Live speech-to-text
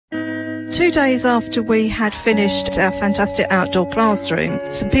2 days after we had finished our fantastic outdoor classroom,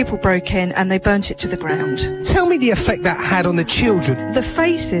 some people broke in and they burnt it to the ground. Tell me the effect that had on the children. The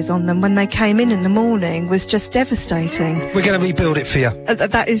faces on them when they came in the morning was just devastating. We're going to rebuild it for you.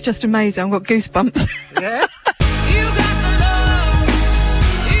 That is just amazing. I've got goosebumps. Yeah?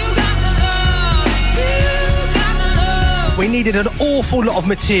 We needed an awful lot of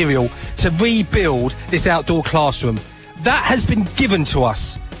material to rebuild this outdoor classroom. That has been given to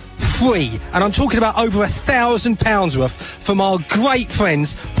us free, and I'm talking about over £1,000 worth from our great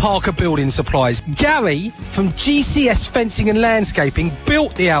friends Parker Building Supplies. Gary from GCS Fencing and Landscaping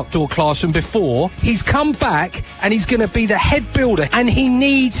built the outdoor classroom before. He's come back and he's going to be the head builder, and he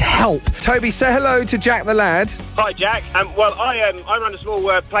needs help. Toby, say hello to Jack the lad. Hi, Jack. Well, I run a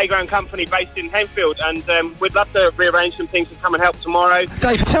small playground company based in Henfield, and we'd love to rearrange some things to come and help tomorrow.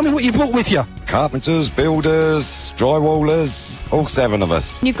 Dave, tell me what you brought with you. Carpenters, builders, drywallers, all 7 of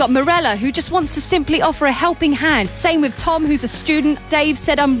us. You've got Morella, who just wants to simply offer a helping hand. Same with Tom, who's a student. Dave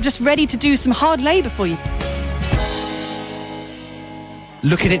said, I'm just ready to do some hard labour for you.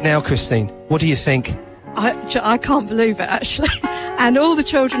 Look at it now, Christine. What do you think? I can't believe it, actually. And all the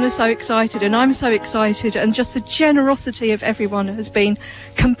children are so excited, and I'm so excited, and just the generosity of everyone has been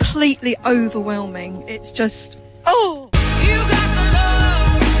completely overwhelming. It's just, oh! You got the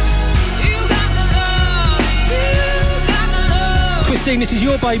love. You got the love. You got the love. Christine, this is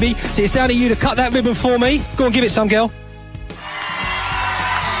your baby, so it's down to you to cut that ribbon for me. Go on, give it some, girl.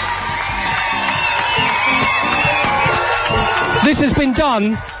 This has been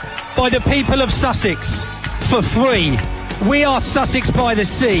done by the people of Sussex for free. We are Sussex by the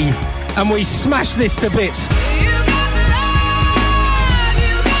sea, and we smash this to bits.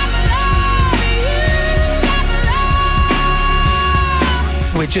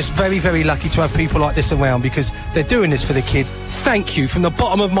 We're just very, very lucky to have people like this around, because they're doing this for the kids. Thank you from the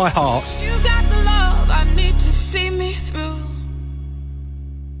bottom of my heart.